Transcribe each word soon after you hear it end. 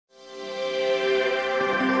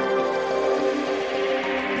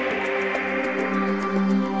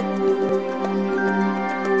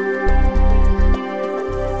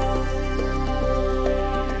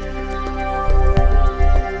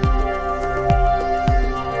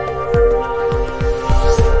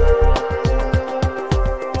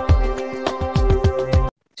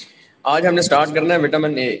आज हमने स्टार्ट करना है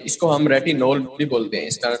विटामिन ए। इसको हम रेटिनोल भी बोलते हैं,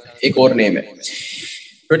 इसका एक और नेम है।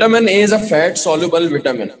 Vitamin A is a fat soluble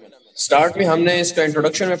vitamin. Start में हमने इसका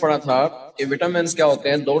इंट्रोडक्शन में पढ़ा था कि विटामिन क्या होते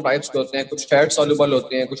हैं, दो टाइप्स के होते हैं, कुछ फैट सॉल्युबल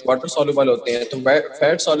होते हैं, कुछ वाटर सॉल्युबल होते हैं। तो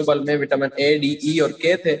फैट सॉल्युबल में विटामिन ए, डी, ई और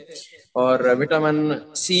के थे, और विटामिन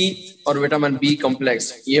सी और विटामिन बी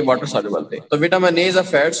कॉम्प्लेक्स ये वाटर सॉल्युबल थे। तो vitamin A is a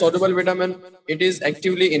fat soluble vitamin. It is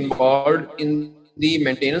actively involved in the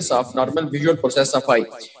maintenance of normal visual process of आई।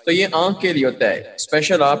 तो ये आंख के लिए होता है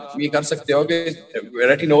स्पेशल। आप ये कर सकते हो कि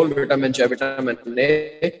रेटिनोल विटामिन चाहे विटामिन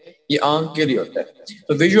ए, ये आंख के लिए होता है।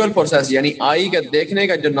 तो विजुअल प्रोसेस यानी आई का देखने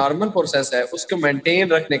का जो नॉर्मल प्रोसेस है उसको मेंटेन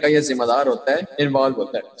रखने का ये जिम्मेदार होता है, इन्वॉल्व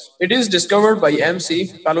होता है। It is discovered by MC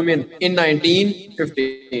कालुमिन इन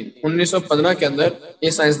 1915 के अंदर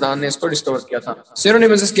ये साइंसदान ने इसको डिस्कवर किया था।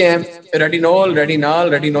 सिनोनिम्स इसके हैं रेटिनोल, रेटिनॉल,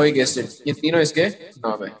 रेटिनोइक एसिड, ये तीनों इसके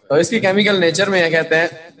नाम है। तो इसकी केमिकल नेचर में कहते हैं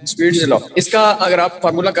स्पीड लॉ। इसका अगर आप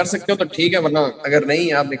फार्मूला कर सकते हो तो ठीक है, वरना अगर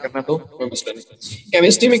नहीं आपने करना तो कोई मसला नहीं।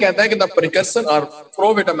 केमिस्ट्री में कहता है कि द प्रिकर्सर और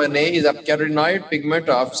provitamin A is a carotenoid pigment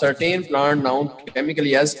of certain plant noun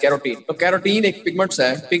chemically as carotene. तो कैरोटीन एक पिगमेंट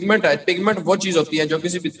है। पिगमेंट वो चीज होती है जो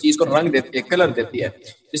किसी भी चीज को रंग देती है, कलर देती है।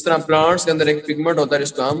 जिस तरह प्लांट्स के अंदर एक पिगमेंट होता है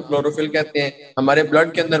जिसको हम क्लोरोफिल कहते हैं, हमारे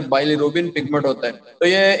ब्लड के अंदर बाइलिरुबिन पिगमेंट होता है। तो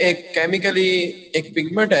ये एक केमिकली एक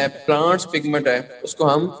पिगमेंट है, प्लांट्स पिगमेंट है, उसको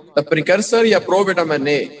हम द प्रिकर्सर या प्रोविटामिन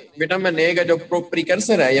ए, विटामिन ए का जो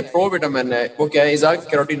प्रिकर्सर है या प्रोविटामिन है वो क्या है, is a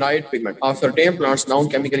carotenoid pigment of certain plants noun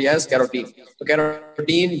chemically as carotene. तो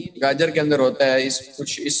कैरोटीन गाजर के अंदर होता है, इस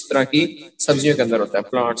कुछ इस तरह की सब्जियों के अंदर होता है,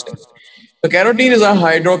 प्लांट्स के अंदर। तो carotene is a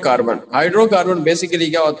hydrocarbon. Hydrocarbon basically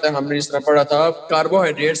क्या होता है, हमने जिस तरह पढ़ा था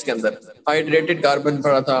कार्बोहाइड्रेट्स के अंदर हाइड्रेटेड कार्बन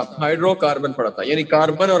पढ़ा था, हाइड्रोकार्बन पढ़ा था, यानी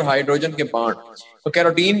कार्बन और हाइड्रोजन के बॉन्ड। तो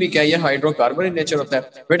कैरोटीन भी क्या है, हाइड्रोकार्बन इन नेचर होता है।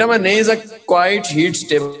 Vitamin A is a quite heat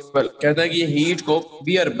stable. कहता है कि ये हीट को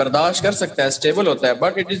बियर बर्दाश्त कर सकता है, स्टेबल होता है,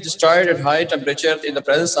 but it is destroyed at high temperature in the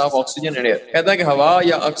presence of oxygen and air. कहता है कि हवा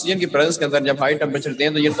या ऑक्सीजन की प्रेजेंस के अंदर जब हाई टेम्परेचर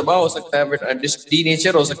दें तो ये तबाह हो सकता है,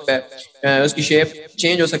 डीनेचर हो सकता है, उसकी शेप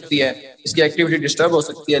चेंज हो सकती है, इसकी एक्टिविटी डिस्टर्ब हो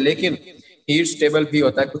सकती है, लेकिन हीट स्टेबल भी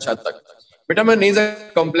होता है कुछ हद तक। Vitamin A is a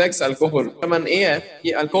complex alcohol. Vitamin A है,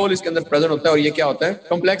 ये अल्कोहल इसके अंदर प्रेजेंट होता है, और ये क्या होता है,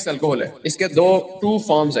 कॉम्प्लेक्स अल्कोहल है। इसके टू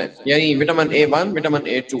फॉर्म्स हैं, यानी vitamin A 1, vitamin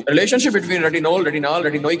A 2। Relationship between retinol, retinol,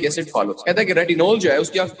 retinoic acid follows. कहता है कि रेटिनोल जो है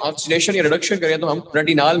उसकी ऑक्सीडेशन या रिडक्शन करें तो हम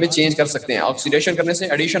रेटिनॉल में चेंज कर सकते हैं। ऑक्सीडेशन करने से,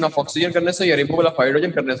 एडिशन ऑफ ऑक्सीजन करने से, या रिमूवल ऑफ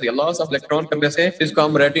हाइड्रोजन करने से, या लॉस ऑफ इलेक्ट्रॉन करने से इसको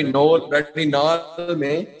हम रेटिनॉल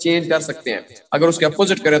में चेंज कर सकते हैं। अगर उसके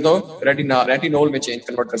अपोजिट करें तो रेटिनोल में चेंज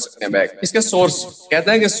कन्वर्ट कर सकते हैं बैक। इसके सोर्स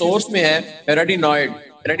कहता है कि सोर्स में है रेटिनॉइड।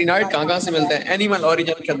 रेटिनॉइड कहाँ से मिलता है, एनिमल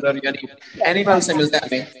ओरिजिन के अंदर, यानी एनिमल से मिलता है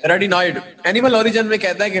हमें रेटिनॉइड। एनिमल ओरिजिन में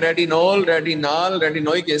कहता है कि retinol, retinol,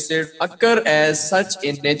 retinoic acid occur as such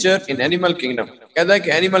in nature in animal kingdom. कहता है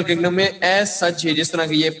कि एनिमल किंगडम में एज सच ही, जिस तरह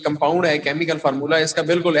की ये कंपाउंड है, केमिकल फार्मूला इसका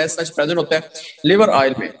बिल्कुल एज सच प्रेजेंट होता है लिवर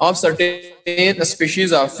ऑयल में of certain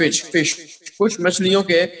species of fish. कुछ मछलियों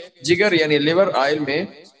के जिगर यानी लिवर ऑयल में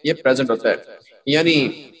ये प्रेजेंट होता है, यानी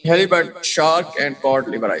halibut, shark and cod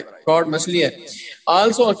liver oil. Code मछली है।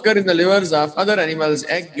 Also occur in the livers of other animals,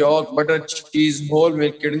 egg yolk, butter, cheese, whole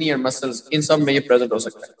milk, kidney and muscles, इन सब में ये प्रेजेंट हो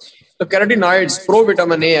सकता है। तो कैरोटीनॉइड्स, प्रो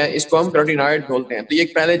विटामिन ए है, इसको हम कैरोटीनॉइड बोलते हैं। तो ये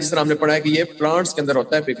पहले जिस तरह हमने पढ़ा है कि ये प्लांट्स के अंदर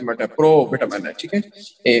होता है, पिगमेंट है, प्रो विटामिन है, ठीक है,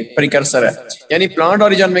 ए प्रिकर्सर है, यानी प्लांट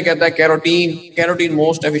ओरिजिन में कहता है carotene. Carotene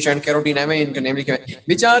most efficient, carotene है में इनका नेम लिखा है,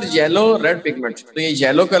 which are yellow red pigment. तो ये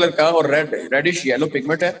येलो कलर का और रेडिश येलो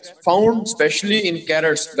पिगमेंट है, फाउंड स्पेशली इन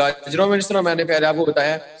कैरेट्स, गाजरों में, जिस तरह मैंने पहले आपको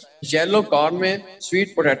बताया, येलो कॉर्न में,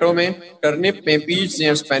 स्वीट पोटैटो में, टर्निप में, पीच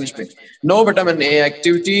और स्पेनिश में। नो विटामिन ए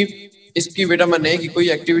एक्टिविटी, इसकी विटामिन ए की कोई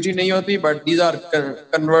एक्टिविटी नहीं होती, but these are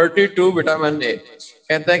converted to vitamin A.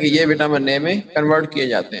 कहता है कि ये विटामिन ए में कन्वर्ट किए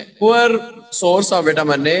जाते हैं। Poor source of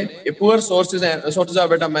vitamin A, ये poor sources of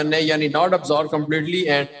vitamin A, यानी not absorb completely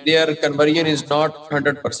and there conversion is not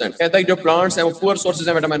 100%। कहता है कि जो प्लांट्स हैं वो पुअर सोर्सेज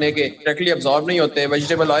हैं विटामिन ए के, डायरेक्टली अब्सॉर्ब नहीं होते,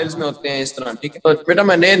 वेजिटेबल ऑयल्स में होते हैं, इस तरह, ठीक है। तो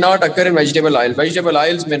vitamin A not occur in vegetable oil, vegetable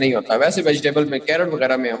oils में नहीं होता, वैसे वेजिटेबल में, कैरेट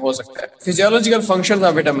वगैरह में हो सकता है। Physiological function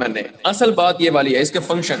of vitamin A, असल बात ये वाली है, इसके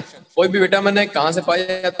फंक्शन। कोई भी विटामिन है कहाँ से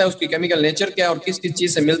पाया जाता है, उसकी केमिकल नेचर क्या है और किस किस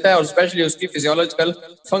चीज से मिलता है, और स्पेशली उसकी फिजियोलॉजिकल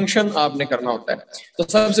फंक्शन आपने करना होता है। तो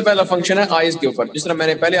सबसे पहला फंक्शन है आईज के ऊपर, जिस तरह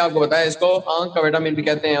मैंने पहले आपको बताया, इसको आंख का विटामिन भी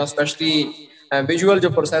कहते हैं, और स्पेशली विजुअल जो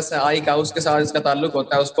प्रोसेस है आई का, उसके साथ इसका ताल्लुक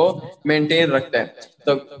होता है, उसको मेंटेन रखता है।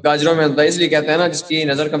 तो गाजरों में होता है, इसलिए कहते हैं ना जिसकी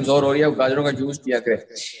नजर कमजोर हो रही है वो गाजरों का जूस पिया करे।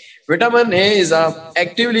 Vitamin A is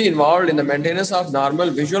actively involved in the maintenance of normal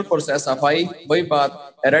visual process of आई। वही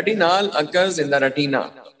बात, retinol occurs in the retina.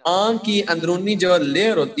 आंख की अंदरूनी जो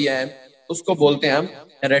लेयर होती है उसको बोलते हैं हम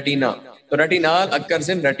रेटिना। तो retinol occurs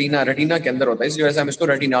in retina, retina के अंदर होता है, इसी वजह से हम इसको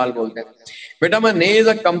रेटिनॉल बोलते हैं। Vitamin A is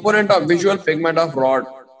a component of visual pigment of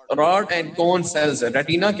rod and cone cells.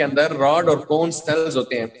 Retina के अंदर रॉड और कोन सेल्स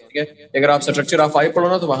होते हैं, ठीक है। अगर आप स्ट्रक्चर ऑफ आई पढ़ो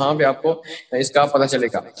ना तो वहां पे आपको इसका पता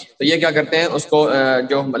चलेगा। तो ये क्या करते हैं, उसको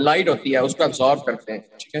जो लाइट होती है उसको अब्सॉर्ब करते हैं,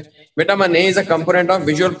 ठीक है। Vitamin A is a component of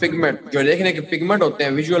visual pigment, जो देखने के पिगमेंट होते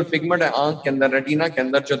हैं, विजुअल पिगमेंट है आंख के अंदर, रेटिना के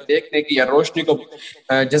अंदर, जो देखने की या रोशनी को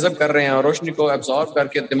जज़ब कर रहे हैं और रोशनी को अब्सॉर्ब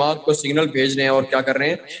करके दिमाग को सिग्नल भेज रहे हैं और क्या कर रहे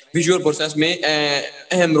हैं, विजुअल प्रोसेस में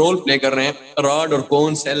अहम रोल प्ले कर रहे हैं रॉड और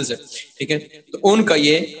कोन सेल्स, ठीक है। तो उनका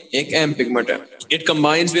ये एक अहम पिगमेंट है। It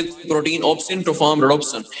combines with protein obscene to form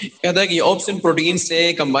rhodopsin. कहता है कि ये ऑप्सिन प्रोटीन से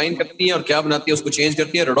कंबाइन करती है और क्या बनाती है, उसको चेंज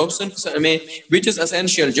करती है रोडोप्सिन में, विच इज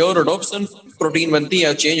एसेंशियल। जो रोडोप्सिन प्रोटीन बनती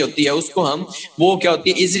है, चेंज होती है, उसको हम, वो क्या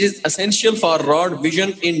होती है, is is essential for rod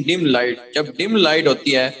vision in dim light. जब डिम लाइट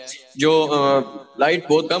होती है, जो लाइट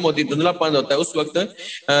बहुत कम होती है, धुंधलापन होता है, उस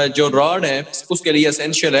वक्त जो रॉड है उसके लिए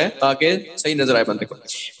एसेंशियल है ताकि सही नजर आए बंदे को।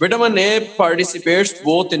 Vitamin A participates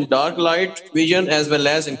both in dark light vision as well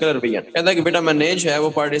as in colour vision. कहता है कि विटामिन ए जो है वो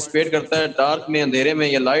पार्टिसिपेट करता है डार्क में, अंधेरे में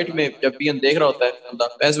या लाइट में, जब विजन देख रहा होता है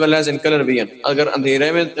बंदा, as well as in colour vision. अगर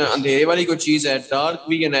अंधेरे में, अंधेरे वाली कोई चीज है, डार्क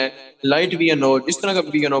विजन है, लाइट विजन हो, जिस तरह का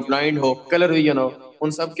विजन हो, ब्लाइंड हो, कलर विजन हो,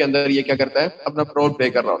 उन सब के अंदर ये क्या करता है, अपना रोल प्ले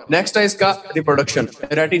कर रहा है। नेक्स्ट है इसका reproduction.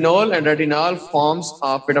 Retinol and retinol forms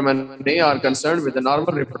of vitamin A R concerned with the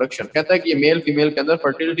normal reproduction. कहता है कि ये मेल फीमेल के अंदर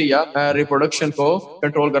फर्टिलिटी या रिप्रोडक्शन को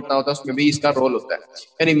कंट्रोल करता होता है, उसमें भी इसका रोल होता है।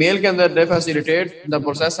 यानी मेल के अंदर दे facilitate the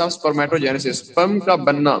process of spermatogenesis, sperm का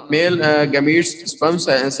बनना, मेल गैमीट्स स्पर्म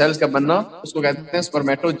सेल्स का बनना, उसको कहते हैं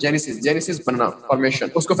स्पर्मेटोजेनेसिस, जेनेसिस बनना,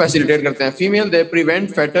 फॉर्मेशन, उसको फैसिलिटेट करते हैं। फीमेल दे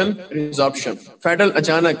प्रिवेंट फेटल रिजॉर्प्शन, फेटल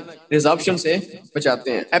अचानक रिजॉर्प्शन से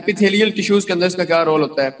बचाते हैं। एपिथेलियल टिश्यूज के अंदर इसका क्या रोल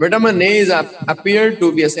होता है? Vitamin A is appear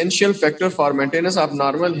to be essential factor for maintenance of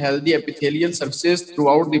normal healthy epithelial surfaces through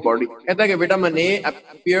out the body. कहता है कि vitamin A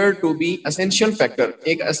appear to be essential factor,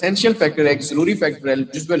 एक एसेंशियल फैक्टर, एक जरूरी फैक्टर है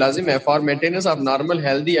जिसमें लाजिम है for maintenance of normal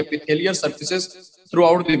healthy epithelial surfaces through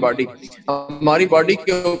out the body. हमारी बॉडी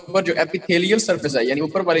के ऊपर जो एपिथेलियल सरफेस है, यानी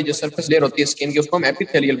ऊपर वाली जो सरफेस लेयर होती है स्किन की, उसको हम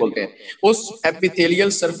एपिथेलियल बोलते हैं। उस एपिथेलियल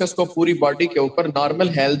सरफेस को पूरी बॉडी के ऊपर नॉर्मल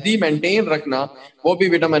हेल्दी मेंटेन रखना, वो भी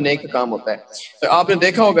विटामिन ए का काम होता है। तो आपने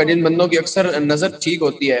देखा होगा जिन बंदों की अक्सर नजर ठीक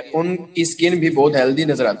होती है, उनकी स्किन भी बहुत हेल्दी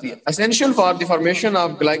नजर आती है। Essential for the formation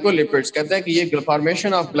of glycolipids. कहता है कि ये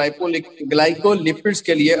फॉर्मेशन ऑफ ग्लाइकोलिपिड्स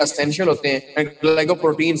के लिए एसेंशियल होते हैं।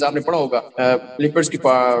 ग्लाइकोप्रोटीन्स आपने पढ़ा होगा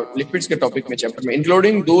लिपिड्स के टॉपिक में, चैप्टर में,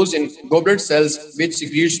 including those in goblet sales which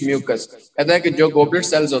secrets mucus. कहता है कि जो गोबलेट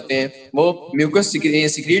सेल्स होते हैं वो म्यूकस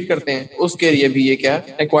सीक्रेट करते हैं, उसके लिए भी ये क्या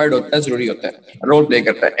एक्वायर्ड होता है, जरूरी होता है, रोल प्ले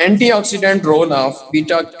करता है। Antioxidant role of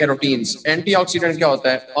beta carotenes. Antioxidant क्या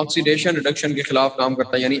होता है? ऑक्सीडेशन रिडक्शन के खिलाफ काम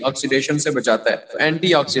करता है, यानी ऑक्सीडेशन से बचाता है। तो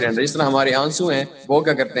एंटीऑक्सीडेंट, जिस तरह हमारे आंसू हैं वो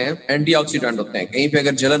क्या करते हैं, एंटीऑक्सीडेंट होते हैं। कहीं पे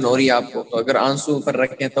अगर जलन हो रही है आपको, तो अगर आंसू ऊपर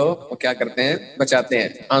रखें तो वो क्या करते हैं, बचाते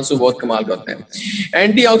हैं। आंसू बहुत कमाल के होते हैं।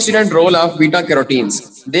 Antioxidant role of beta carotenes.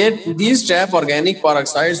 These trap organic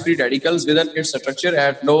peroxides free radicals within its structure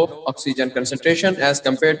at low oxygen concentration as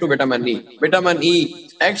compared to vitamin E. Vitamin E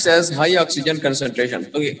acts as high oxygen concentration.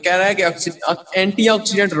 तो कह रहा है कि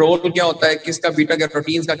एंटीऑक्सीडेंट रोल क्या होता है किसका, beta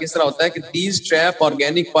carotenes का, किस तरह होता है कि these trap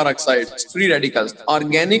organic peroxides free radicals।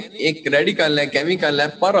 Organic एक रेडिकल है, केमिकल है,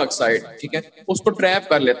 पेरोक्साइड, ठीक है, उसको ट्रैप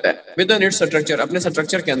कर लेता है विद इन इट्स स्ट्रक्चर, अपने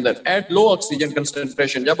स्ट्रक्चर के अंदर, एट लो ऑक्सीजन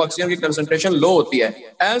कंसंट्रेशन, जब ऑक्सीजन की कंसंट्रेशन लो होती है,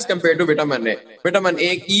 as compare to vitamin A. Vitamin A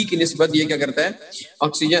की निस्बत ये क्या करता है,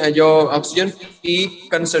 ऑक्सीजन की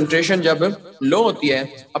कंसंट्रेशन जब लो होती है,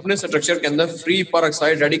 अपने स्ट्रक्चर के अंदर फ्री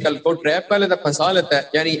पेरोक्साइड रेडिकल को ट्रैप कर लेता है, फंसा लेता है,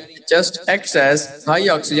 यानी just acts as high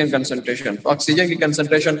oxygen concentration. Oxygen की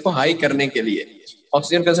कंसंट्रेशन को हाई करने के लिए,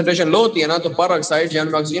 ऑक्सीजन कंसंट्रेशन लो होती है ना, तो पेरोक्साइड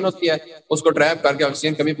जिसमें ऑक्सीजन होती है उसको ट्रैप करके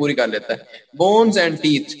ऑक्सीजन कमी पूरी कर लेता है। बोन्स एंड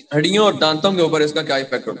टीथ, हड्डियों और दांतों के ऊपर इसका क्या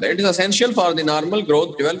इफेक्ट होता है? It is essential for the normal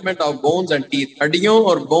growth development of bones and teeth. हड्डियों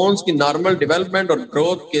और बोन्स की नॉर्मल डेवलपमेंट और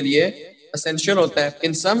ग्रोथ के लिए एसेंशियल होता है।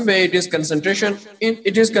 इन सम way it is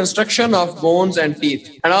construction of bones and teeth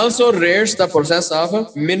and also rates the process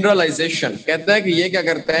of mineralisation. कहता है कि ये क्या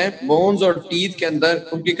करता है, बोन्स और टीथ के अंदर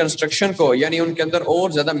उनकी कंस्ट्रक्शन को, यानी उनके अंदर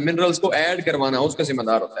और ज्यादा मिनरल्स को ऐड करवाना, उसका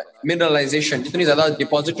जिम्मेदार होता है। मिनरलाइजेशन, जितनी ज्यादा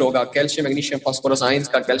डिपॉजिट होगा कैल्शियम, मैग्नीशियम, फास्फोरस, आयंस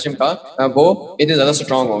का, कैल्शियम का, वो इतनी ज्यादा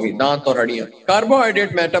स्ट्रॉन्ग होगी दांत और हड्डियां।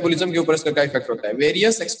 कार्बोहाइड्रेट मेटाबॉलिज्म के ऊपर इसका क्या इफेक्ट होता है?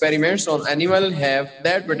 Various experiments on animal have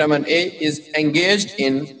that vitamin A is engaged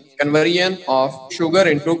in conversion of sugar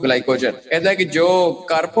into glycogen. कहता है कि जो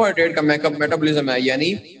कार्बोहाइड्रेट का मेटाबॉलिज्म है,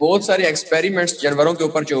 यानी बहुत सारे एक्सपेरिमेंट्स जानवरों के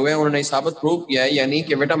ऊपर जो हुए हैं उन्होंने साबित प्रूव किया है, यानी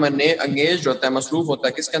कि विटामिन ए एंगेज होता है, मसरूफ होता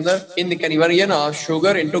है किसके अंदर, in the conversion of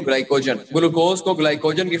sugar into glycogen, glucose को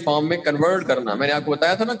ग्लाइकोजन की फॉर्म में कन्वर्ट करना। मैंने आपको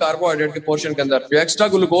बताया था ना कार्बोहाइड्रेट के पोर्शन के अंदर जो एक्स्ट्रा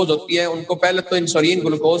ग्लूकोज होती है उनको पहले तो इंसुलिन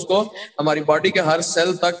ग्लूकोज को हमारी बॉडी के हर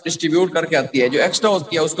सेल तक डिस्ट्रीब्यूट करके आती है, जो एक्स्ट्रा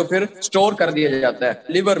होती है उसको फिर स्टोर कर दिया जाता है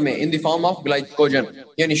लिवर में in the form of glycogen,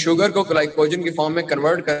 यानी शुगर को ग्लाइकोजन की फॉर्म में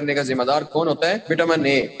कन्वर्ट करने का जिम्मेदार कौन होता है, विटामिन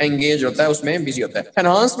ए एंगेज होता है, उसमें बिजी होता है।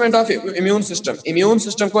 Enhancement of immune system, immune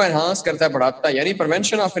system को एनहांस करता है, बढ़ाता है, यानी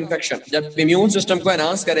प्रिवेंशन ऑफ इन्फेक्शन। जब इम्यून सिस्टम को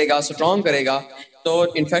एनहांस करेगा, स्ट्रॉन्ग करेगा, तो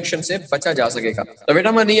इन्फेक्शन से बचा जा सकेगा। तो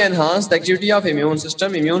vitamin A enhance the activity of immune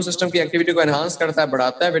system, immune system की एक्टिविटी को एनहांस करता है,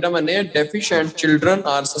 बढ़ाता है। Vitamin A deficient children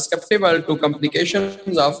are सस्केप्टेबल to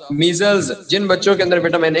complications of measles, जिन बच्चों के अंदर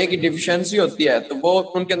विटामिन ए की डिफिशियंसी होती है तो वो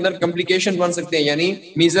उनके अंदर कॉम्प्लिकेशन बन सकते हैं,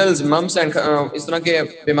 यानी मीजल्स, मम्स एंड इस तरह के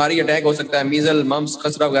बीमारी अटैक हो सकता है, मीजल, मम्स,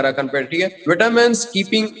 खसरा वगैरह कंपेयर, ठीक है। Vitamin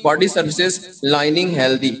keeping body surfaces lining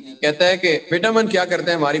healthy, कहता है कि विटामिन क्या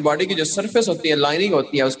करते हैं, हमारी बॉडी की जो सरफेस होती है, लाइनिंग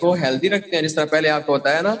होती है, उसको हेल्दी रखते हैं। जिस तरह पहले आपको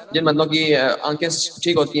बताया ना, जिन बंदों की आंखें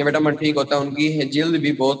ठीक होती हैं, विटामिन ठीक होता है, उनकी जिल्द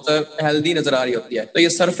भी बहुत हेल्दी नजर आ रही होती है। तो ये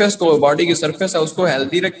सरफेस को, बॉडी की सरफेस है उसको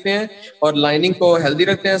हेल्दी रखते हैं और लाइनिंग को हेल्दी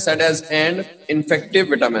रखते हैं। Set as and infective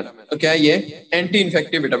vitamin, तो क्या ये एंटी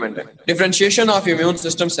इन्फेक्टिव विटामिन है। Differentiation of immune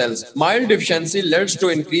system sales, mild deficiency leads to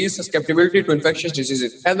increase susceptibility to infectious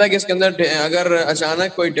diseases. कहता है कि इसके अंदर अगर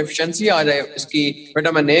अचानक कोई डिफिशियंसी आ जाए इसकी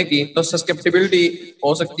विटामिन ए की, तो सस्केप्टिबिलिटी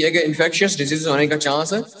हो सकती है कि इन्फेक्शियस डिसीज होने का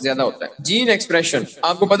चांस ज्यादा होता है। जीन एक्सप्रेशन,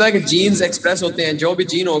 आपको पता है कि जीन्स एक्सप्रेस होते हैं, जो भी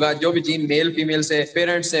जीन होगा, जो भी जीन मेल फीमेल से,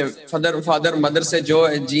 पेरेंट्स से, फादर मदर से जो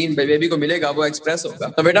जीन बेबी को मिलेगा वो एक्सप्रेस होगा।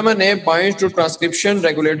 तो vitamin A binds to transcription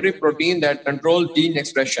regulatory protein that control gene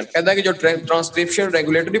expression. कहता है कि जो ट्रांसक्रिप्शन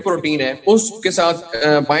रेगुलेटरी प्रोटीन है उसके साथ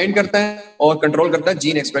बाइंड करता है और कंट्रोल करता है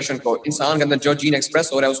जीन एक्सप्रेशन को। इंसान के अंदर जो जीन एक्सप्रेस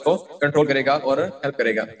हो रहा है उसको कंट्रोल करेगा और हेल्प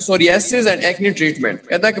करेगा। सोरियासिस एंड एक्ने ट्रीटमेंट,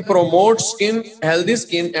 कहता है कि promote skin healthy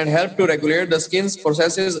skin and help to regulate the skin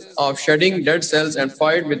processes of shading dead cells and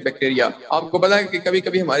fight with bacteria. आपको पता है कि कभी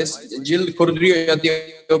कभी हमारी जिल्द खुरदरी हो जाती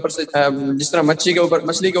है ऊपर से, जिस तरह मछली के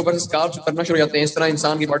ऊपर से स्कार्ब्स उतरना शुरू हो जाते हैं, इस तरह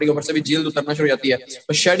इंसान की बॉडी के ऊपर से भी जिल्द उतरना शुरू हो जाती है।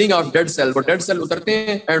 तो शेडिंग ऑफ डेड सेल, वो डेड सेल उतरते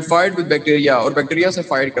हैं एंड फाइट विद बैक्टीरिया, और बैक्टीरिया से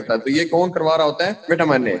फाइट करता है। तो ये कौन करवा रहा होता है,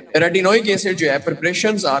 विटामिन ए। रेटिनोइक एसिड जो है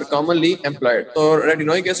प्रिपरेशंस आर कॉमनली एम्प्लॉयड, तो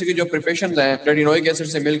रेटिनोइक एसिड की जो प्रिपरेशंस हैं, रेटिनोइक एसिड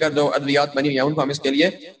से मिलकर जो अद्वियात बनी हुई है उनको हम इसके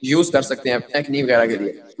लिए यूज कर सकते हैं एक्ने वगैरह के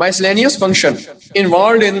लिए। माइसलेनियस function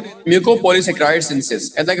involved in mucopolysaccharide synthesis,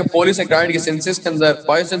 कहता है कि पॉलीसेक्राइड की सिंथेसिस के अंदर,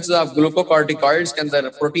 बायोसिंथेसिस ऑफ ग्लूकोकॉर्टिकॉइड्स के अंदर,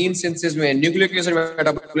 प्रोटीन सिंथेसिस में, न्यूक्लिक एसिड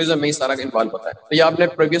मेटाबॉलिज्म में सारा इन्वॉल्व होता है। तो ये आपने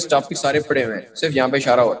प्रीवियस टॉपिक सारे पढ़े हुए हैं, सिर्फ यहाँ पे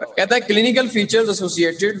इशारा होता है। कहता है clinical features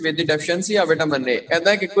associated with the deficiency of vitamin A,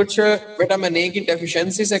 कहता है कि कुछ विटामिन ए की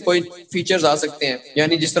डेफिशिएंसी से कोई फीचर्स आ सकते हैं,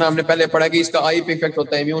 यानी जिस तरह हमने पहले पढ़ा कि इसका आई पे इफेक्ट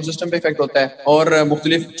होता है, इम्यून सिस्टम पे इफेक्ट होता है और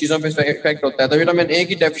मुख्तलिफ चीजों पे इफेक्ट होता है। तो विटामिन ए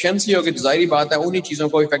की डेफिशिएंसी होगी तो जाहिर बात है उन्हीं चीजों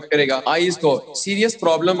को इफेक्ट करेगा। आईज को, serious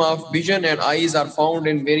problem of vision and eyes are found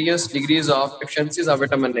in various degrees of deficiencies of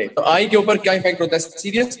vitamin A. तो आई के ऊपर क्या इफेक्ट होता है,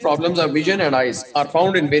 serious problems of vision and eyes are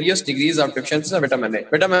found in various degrees of deficiencies of vitamin A.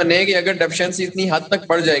 Vitamin A की अगर deficiency इतनी हद तक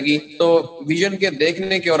बढ़ जाएगी तो विजन के,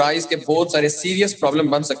 देखने के और आईज के बहुत सारे सीरियस प्रॉब्लम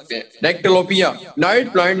बन सकते हैं। नेक्टोलोपिया,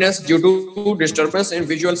 night blindness due to disturbance in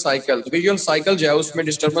visual cycle, visual cycle जो है उसमें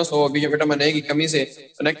डिस्टर्बेंस हो विटामिन ए की कमी से,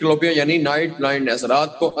 नेक्टोलोपिया यानी नाइट ब्लाइंडनेस,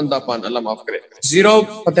 रात को अंधापन, अल्लाह माफ करे।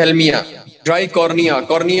 जीरोपथेल्मिया, ड्राई कॉर्निया,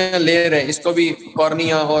 कॉर्निया लेयर है, इसको भी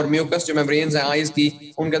कॉर्निया और म्यूकस जो मेम्ब्रेन्स हैं आईज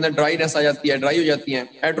की, उनके अंदर ड्राईनेस आ जाती है, ड्राई हो जाती है।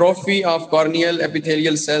 Atrophy of corneal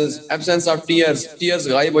epithelial cells, absence of tears, tears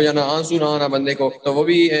गायब हो जाना, आंसू ना आना बंदे को, तो वो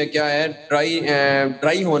भी क्या है,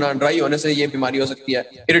 ड्राई होना, ड्राई होने से ये बीमारी हो सकती है।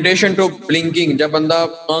 इरिटेशन टू ब्लिंकिंग, जब बंदा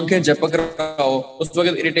आंखें झपक रहा हो उस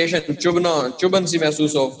वक्त इरिटेशन, चुभना, चुभन सी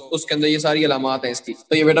महसूस हो, उसके अंदर ये सारी अलामात है इसकी,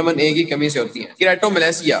 तो ये विटामिन ए की कमी से होती है।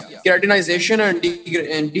 केराटोमेलेसिया, keratinisation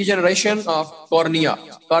and degeneration of cornea,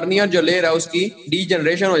 cornea जो लेयर है उसकी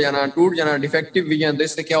डीजनरेशन हो जाना, टूट जाना, डिफेक्टिव विजन, तो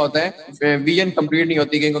इससे क्या होता है, विजन कंप्लीट नहीं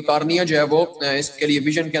होती, क्योंकि कॉर्निया जो है वो इसके लिए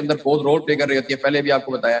विजन के अंदर बहुत रोल प्ले कर रही होती है, पहले भी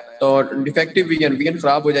आपको बताया। तो डिफेक्टिव विजन, विजन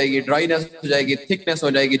खराब हो जाएगी, ड्राईनेस हो जाएगी, थिकनेस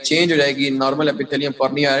हो जाएगी, चेंज हो जाएगी, normal epithelium,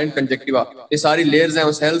 cornea and conjunctiva, ये सारी लेयर्स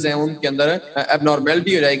हैं, सेल्स हैं, उनके अंदर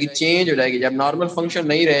एबनॉर्मेलिटी हो जाएगी, चेंज हो जाएगी। जब नॉर्मल फंक्शन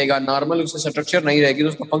नहीं रहेगा, नॉर्मल उसका स्ट्रक्चर नहीं रहेगी तो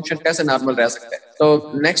उसका फंक्शन कैसे नॉर्मल रह सकता है।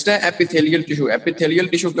 तो नेक्स्ट है एपिथेलियल टिश्यू। एपिथेलियल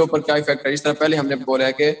टिश्यू के ऊपर क्या इफेक्ट है? इस तरह पहले हमने बोला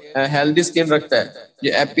है कि हेल्दी स्किन रखता है,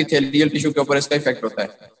 ये एपिथेलियल टिश्यू के ऊपर इसका इफेक्ट होता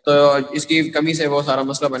है। तो इसकी कमी से वो सारा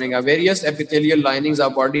मसला बनेगा। Various epithelial linings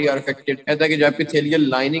of body are affected, कहता है कि जो एपिथेलियल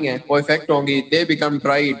लाइनिंग है वो इफेक्ट होंगी, दे बिकम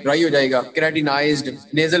ड्राई, ड्राई हो जाएगा। Keratinised,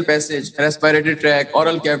 nasal passage, respiratory tract,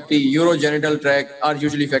 oral cavity, urogenital track are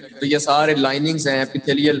usually affected. तो ये सारे लाइनिंग्स हैं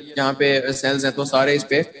एपिथेलियल जहाँ पे सेल्स हैं, तो सारे इस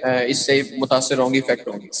पे इससे मुतासर होंगी, इफेक्ट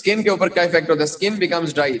होंगी। स्किन के ऊपर क्या इफेक्ट होता है? स्किन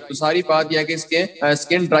बिकम्स ड्राई, तो सारी बात यह है कि इसके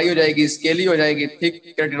स्किन ड्राई हो जाएगी, स्केली हो जाएगी, थिक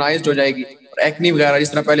केराटिनाइज्ड हो जाएगी। एक्नी वगैरह,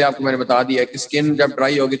 जिस तरह पहले आपको मैंने बता दिया कि स्किन जब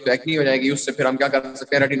ड्राई होगी तो एक्नी हो जाएगी। उससे फिर हम क्या कर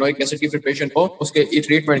सकते हैं? रेटिनोइक एसिड की प्रिपरेशन को उसके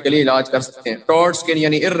ट्रीटमेंट के लिए इलाज कर सकते हैं। टॉर्ड स्किन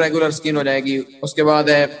यानी इररेगुलर स्किन हो जाएगी। उसके बाद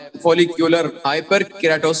है फॉलिक्यूलर हाइपर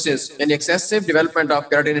केराटोसिस यानी excessive development of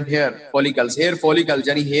keratin in hair follicles. Hair follicles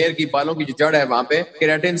यानी हेयर की बालों की जो जड़ है वहां पे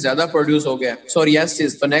केराटिन ज्यादा प्रोड्यूस हो गया।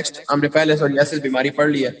 सोरियासिस, तो नेक्स्ट हमने पहले सोरियासिस बीमारी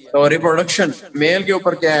पढ़ ली है। तो रिप्रोडक्शन, मेल के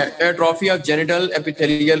ऊपर क्या है? Atrophy of genital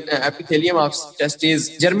epithelium of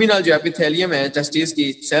testis. Germinal जो एपिथेलियम है टेस्टिस की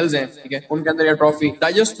सेल्स हैं, ठीक है, उनके अंदर एट्रोफी।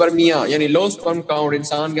 डाइजोस्पर्मिया यानी लो स्पर्म काउंट,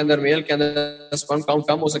 इंसान के अंदर, मेल के अंदर स्पर्म काउंट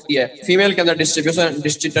कम हो सकती है। फीमेल के अंदर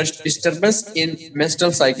डिस्टर्बेंस इन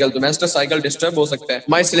मेंस्ट्रुअल साइकिल, तो मेंस्ट्रुअल साइकिल डिस्टर्ब हो सकता है।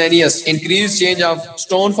 माइसेलेनियस, increase change of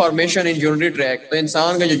stone formation in urinary track, तो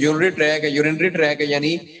इंसान का जो यूरिनरी ट्रैक है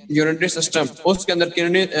यानी यूरिनरी सिस्टम, उसके अंदर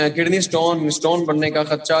किडनी स्टोन बनने का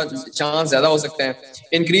खर्चा चांस ज्यादा हो सकता है।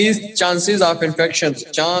 Increase chances of infection,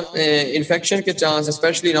 infection के chance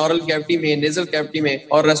specially in oral cavity में, नेजल कैविटी में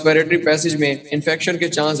और रेस्पिरेटरी पैसेज में इन्फेक्शन के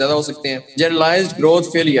चांस ज्यादा हो सकते हैं। जनरलाइज्ड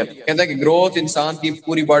ग्रोथ फेलियर, कहता है कि ग्रोथ इंसान की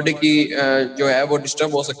पूरी बॉडी की जो है वो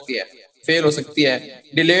डिस्टर्ब हो सकती है, फेल हो सकती है।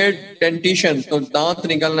 डिलेड डेंटिशन, तो दांत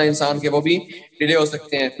निकलना इंसान के वो भी डिले हो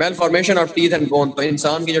सकते हैं। Mail formation of teeth and bone, तो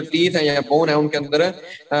इंसान की जो टीथ है या बोन है उनके अंदर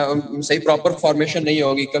सही प्रॉपर फॉर्मेशन नहीं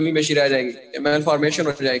होगी, कमी बेशी रह जाएगी, मेल फॉर्मेशन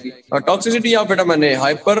हो जाएगी। और toxicity of vitamin A,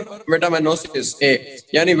 hyper vitaminosis ए,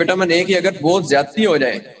 यानी विटामिन ए की अगर बहुत ज्यादा हो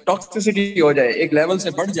जाए, टॉक्सिसिटी हो जाए, एक लेवल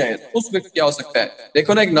से बढ़ जाए, तो उस वक्त क्या हो सकता है?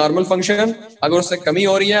 देखो ना, एक नॉर्मल फंक्शन अगर उससे कमी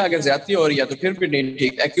हो रही है, अगर ज्यादा हो रही है तो फिर भी नहीं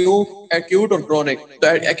ठीक। एक्यूट और क्रोनिक,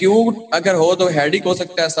 तो एक्यूट अगर हो तो हेडिक हो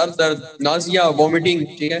सकता है, सर दर्द, नाजिया, वोमिटिंग,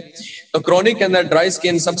 ठीक है। तो क्रोनिक के अंदर ड्राई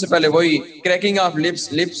स्किन, सबसे पहले वही क्रैकिंग ऑफ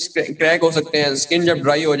लिप्स क्रैक हो सकते हैं, स्किन जब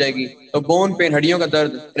ड्राई हो जाएगी। तो बोन पेन, हड्डियों का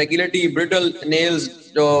दर्द, फ्रेगिलिटी, ब्रिटल नेल्स,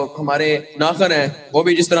 जो हमारे नाखून है वो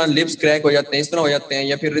भी जिस तरह लिप्स क्रैक हो जाते हैं इस तरह हो जाते हैं,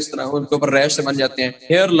 या फिर इस तरह उनके ऊपर रैश से बन जाते हैं।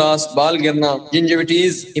 हेयर लॉस, बाल गिरना,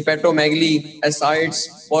 जिंजिविटीज, हिपेटोमेगली, एसाइड्स,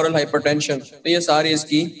 ओरल हाइपरटेंशन, तो ये सारी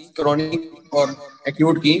इसकी क्रोनिक और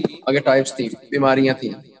एक्यूट की आगे टाइप्स थी, बीमारियां थी।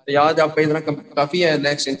 तो याद आपका इतना काफी है,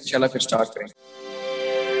 नेक्स्ट इंशाल्लाह फिर स्टार्ट करेंगे।